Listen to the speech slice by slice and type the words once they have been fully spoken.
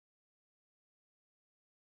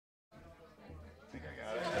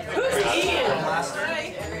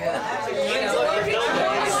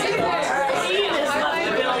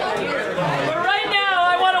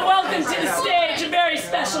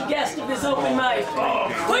might.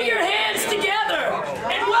 Put your hands together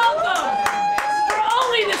and welcome, for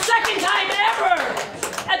only the second time ever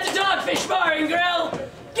at the Dogfish Bar and Grill,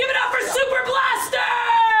 give it up for Super Blaster!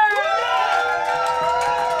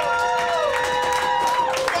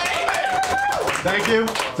 Thank you,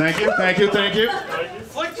 thank you, thank you, thank you.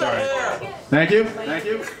 Flick the hair. Thank you, thank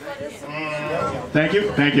you. Thank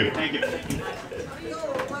you, thank you, thank you.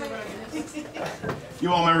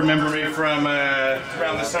 You all remember me from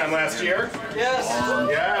around this time last year? Yes.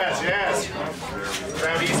 Yes, yes.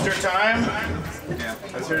 Around Easter time.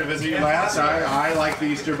 I was here to visit you last. I like the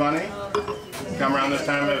Easter Bunny. Come around this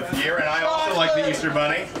time of year, and I also like the Easter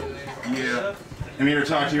Bunny. Yeah. I'm here to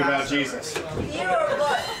talk to you about Jesus.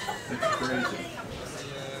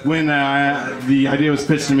 When the idea was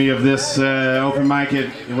pitched to me of this open mic, it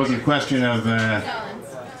wasn't a question of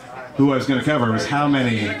who I was going to cover. It was how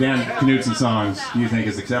many Dan Knudsen songs do you think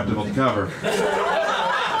is acceptable to cover?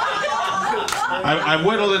 I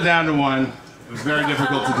whittled it down to one. It was very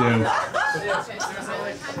difficult to do.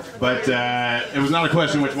 But it was not a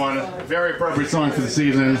question which one. Very appropriate song for the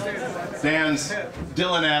season. Dan's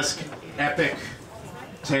Dylan-esque, epic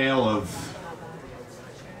tale of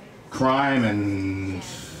crime and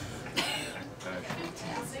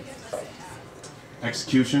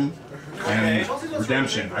execution and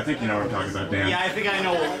redemption. I think you know what I'm talking about, Dan. Yeah, I think I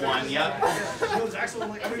know one. Yep.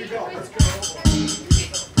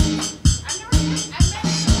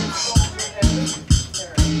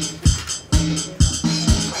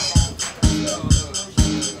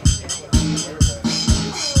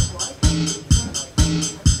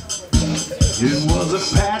 It was a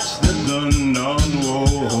patch that the nun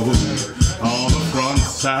wore on the front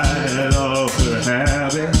side of her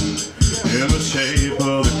habit, in the shape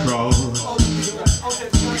of the cross.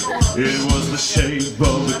 It was the shape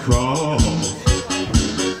of the cross.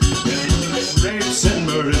 Rapes and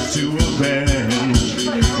murders to avenge,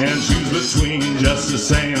 and choose between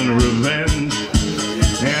justice and revenge.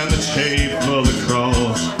 And the shape of the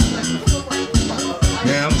cross,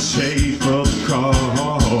 and the shape of the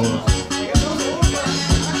cross.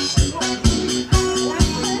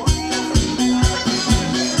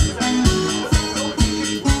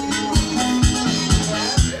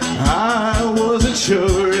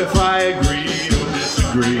 Sure if I agreed or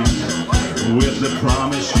disagreed with the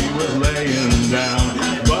promise she was laying down,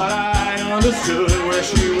 but I understood where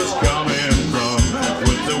she was coming from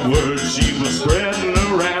with the words she was spreading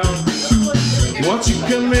around. Once you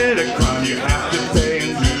commit a crime, you have to pay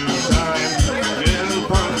in due time. Then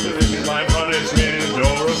punishment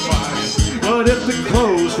or a fine. But if the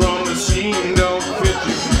clothes from the scene don't fit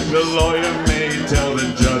you, the lawyer may tell the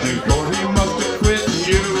judge in court he must acquit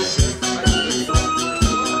you.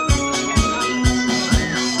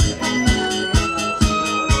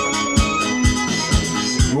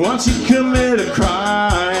 Once you commit a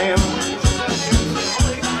crime,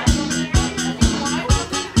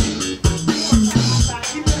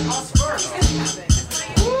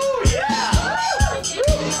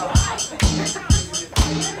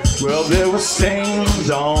 well, there were stains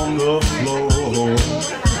on the floor,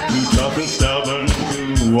 too tough and stubborn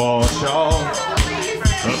to wash off,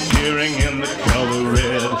 appearing in the color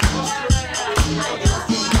red,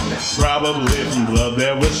 probably from blood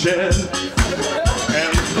that was shed.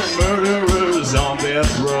 And the murderers on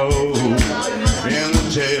death row, in the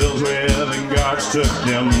jails where the guards took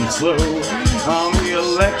them slow. On the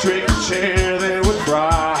electric chair they would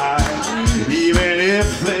cry, even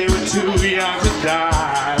if they were too young to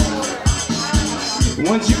die.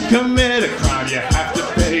 Once you commit a crime, you have to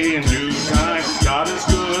pay in due time. God is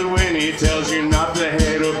good when he tells you not to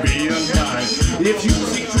hate or be unkind. If you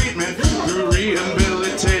seek treatment through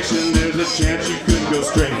rehabilitation, there's a chance you could go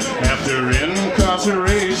straight after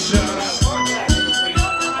incarceration.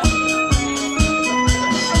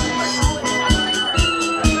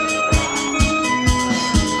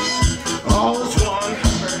 All's one,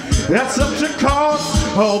 that's such a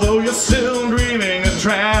cost, although you're still grieving a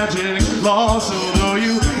tragic loss. Although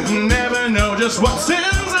you never know just what sins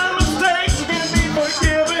and mistakes can be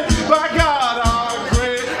forgiven by God, our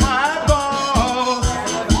great high boss.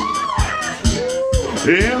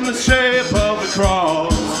 In the shape of the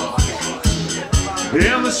cross,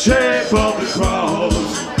 in the shape of the cross,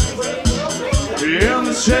 in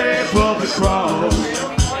the shape of the cross.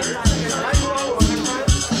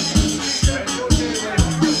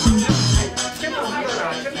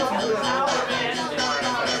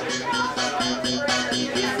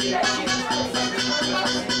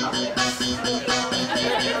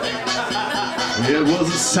 It was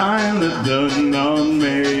a sign that the nun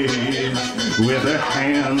made with her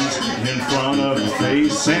hands in front of her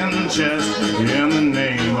face and chest, in the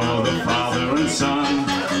name of the Father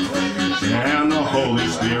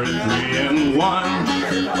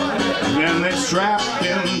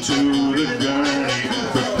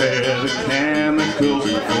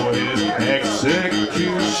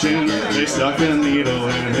stuck a needle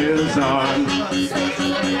in his arm.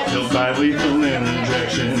 Killed by lethal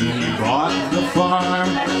injection, he bought the farm.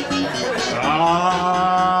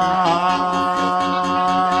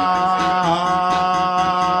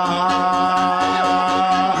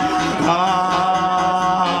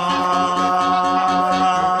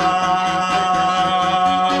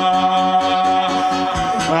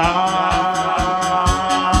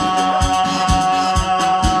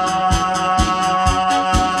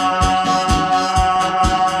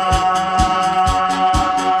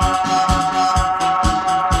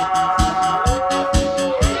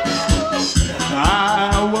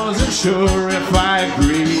 Sure if I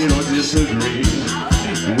agreed or disagreed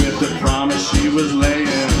with the promise she was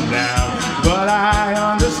laying down, but I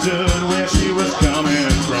understood where she was coming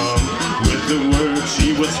from with the word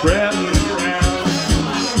she was spreading around.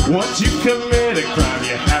 Once you commit a crime,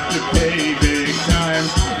 you have to pay big time.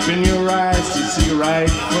 Open your eyes to see right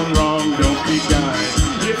from wrong, don't be kind.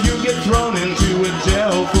 If you get thrown into a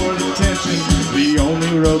jail for detention, the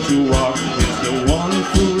only road to walk is the one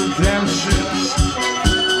for redemption.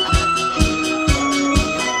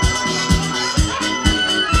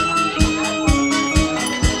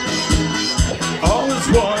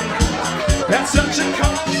 That's such a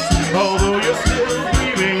cost, although you're still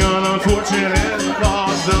grieving an unfortunate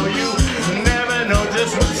cause. Though you never know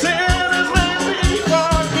just what sinners may be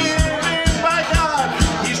forgiven by God.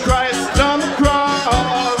 He's Christ on the cross,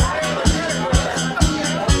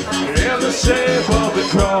 in the shape of the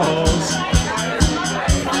cross,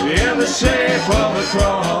 in the shape of the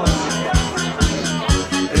cross,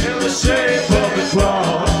 in the shape of the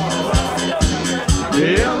cross,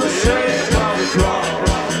 in the shape of the cross.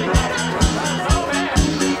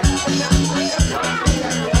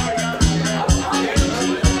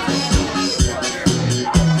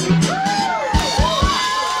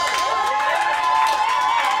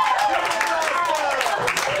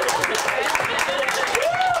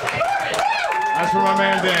 That's for my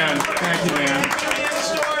man Dan. Thank you, Dan.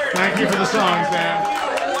 Thank you for the songs, Dan.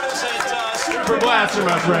 Super Blaster,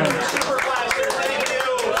 my friend.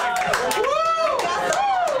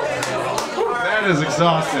 That is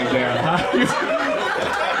exhausting, Dan.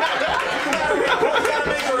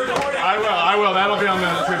 I will. That'll be on the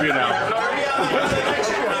tribute album.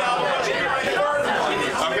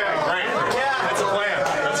 Okay, great. That's a plan.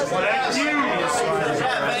 That's a plan. Thank you.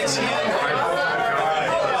 Yeah, thanks again.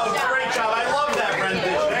 Great job. I love that rendition.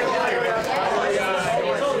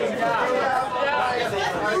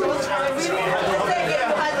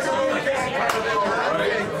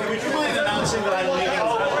 Would you mind announcing that I'm leaving?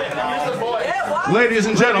 Ladies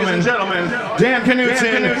and gentlemen, Dan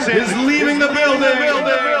Knudsen is leaving the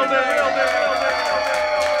building.